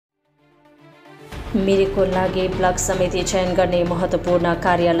मिरिकको लागि ब्लक समिति चयन गर्ने महत्त्वपूर्ण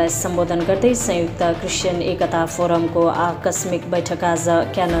कार्यलाई सम्बोधन गर्दै संयुक्त क्रिस्चियन एकता फोरमको आकस्मिक बैठक आज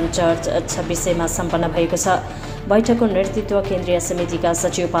क्यानन चर्च 26 सम्पन्न भएको छ। बैठकको नेतृत्व केन्द्रीय समितिका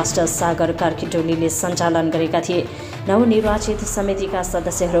सचिव पास्टर सागर कार्कीटोलीले सञ्चालन गरेका थिए। नवनिर्वाचित समितिका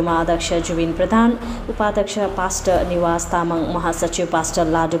सदस्यहरूमा अध्यक्ष जुबिन प्रधान, उपाध्यक्ष पास्टर निवास तामाङ, महासचिव पास्टर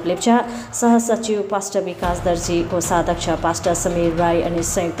लाडुप लेप्चा, सहसचिव पास्टर विकास दर्जी, कोषाध्यक्ष पास्टर समीर राई अनि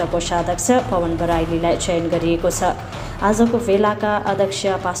संयुक्त कोषाध्यक्ष पवन बराइलीलाई चयन गरिएको छ। आजको बेलाका अध्यक्ष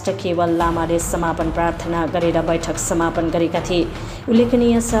पास्टर केवल लामाले समापन प्रार्थना गरेर बैठक समापन गरेका थिए।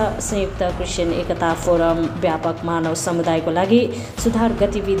 उल्लेखनीय छ, संयुक्त क्रिस्चियन एकता फोरम व्यापक मानव समुदायको लागि सुधार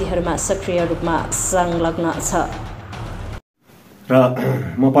गतिविधिहरूमा सक्रिय रूपमा संलग्न छ। र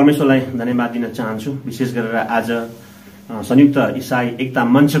म परमेश्वरलाई धन्यवाद दिन चाहन्छु। विशेष गरेर आज संयुक्त इसाई एकता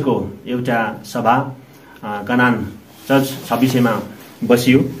मञ्चको एउटा सभा कनान चर्च 26 मा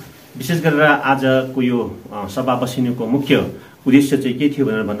बसियो। विशेष गरेर आजको यो सभा बसिनुको मुख्य उद्देश्य चाहिँ के थियो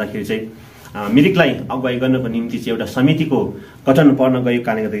भनेर भन्दाखेरि चाहिँ मिरिकलाई अगुवाई गर्नको निम्ति चाहिँ एउटा समितिको गठन पर्न गएको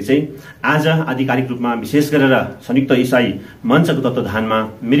कारणले गर्दा चाहिँ आज आधिकारिक रूपमा विशेष गरेर संयुक्त इसाई मञ्चको तत्त्वावधानमा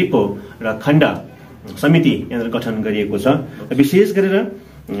मिरिकको र खण्ड समिति यहाँनिर गठन गरिएको छ। विशेष गरेर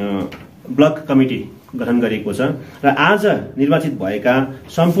ब्लक कमिटी गठन गरिएको छ र आज निर्वाचित भएका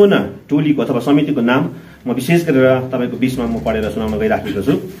सम्पूर्ण टोलीको अथवा समितिको नाम म विशेष गरेर तपाईको बीचमा म पढेर सुनाउन गइराखेको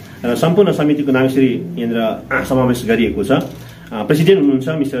छु र सम्पूर्ण समितिको नाम यसरी यहाँनिर समावेश गरिएको छ। प्रेसिडेन्ट हुनुहुन्छ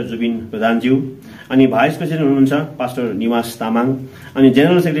मिस्टर जुबिन प्रधानज्यू, अनि भाइस प्रेसिडेन्ट हुनुहुन्छ पास्टर निवास तामाङ, अनि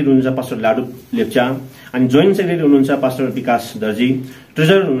जेनरल सेक्रेटरी हुनुहुन्छ पास्टर लाडुप लेप्चा, अनि जोइन्ट सेक्रेटरी हुनुहुन्छ पास्टर विकास दर्जी,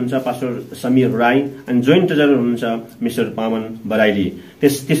 ट्रेजरर हुनुहुन्छ पास्टर समीर राई, अनि जोइन्ट ट्रेजरर हुनुहुन्छ मिस्टर पवन बराइली।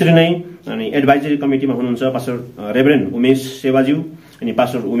 त्यसरी नै अनि एडभाइजरी कमिटीमा हुनुहुन्छ पास्टर रेभरेन्ड उमेश सेवाज्यू, अनि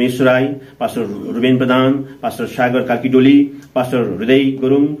पास्टर उमेश राई, पास्टर रुबेन प्रधान, पास्टर सागर कार्कीडोली, पास्टर हृदय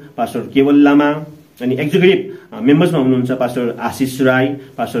गुरुङ, पास्टर केवल लामा, अनि एक्जिक्युटिभ मेम्बर्समा हुनुहुन्छ पास्टर आशिष राई,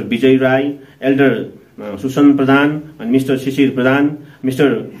 पास्टर विजय राई, एल्डर सुसन प्रधान, अनि मिस्टर शिशिर प्रधान, mister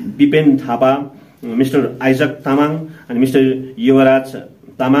विपेन Thapa, mister Isaac Tamang, अनि mister Yuvraj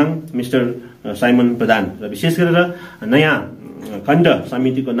Tamang, mister Simon प्रधान। र विशेष गरेर नयाँ खण्ड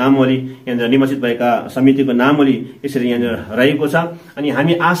समितिको नामावली यहाँनिर निर्वाचित भएका समितिको नामावली यसरी यहाँनिर रहेको छ। अनि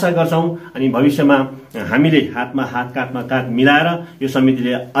हामी आशा गर्छौं अनि भविष्यमा हामीले हातमा हात काँधमा काँध मिलाएर यो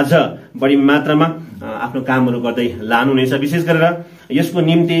समितिले अझ बढी मात्रामा आफ्नो कामहरू गर्दै लानुहुनेछ। विशेष गरेर यसको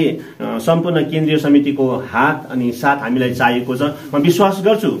निम्ति सम्पूर्ण केन्द्रीय समितिको हात अनि साथ हामीलाई चाहिएको छ। म विश्वास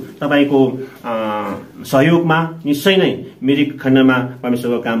गर्छु तपाईको सहयोगमा निश्चय नै मिरिक खण्डमा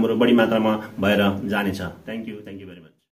परमेश्वरको कामहरू बढी मात्रामा भएर जानेछ। Thank you very much.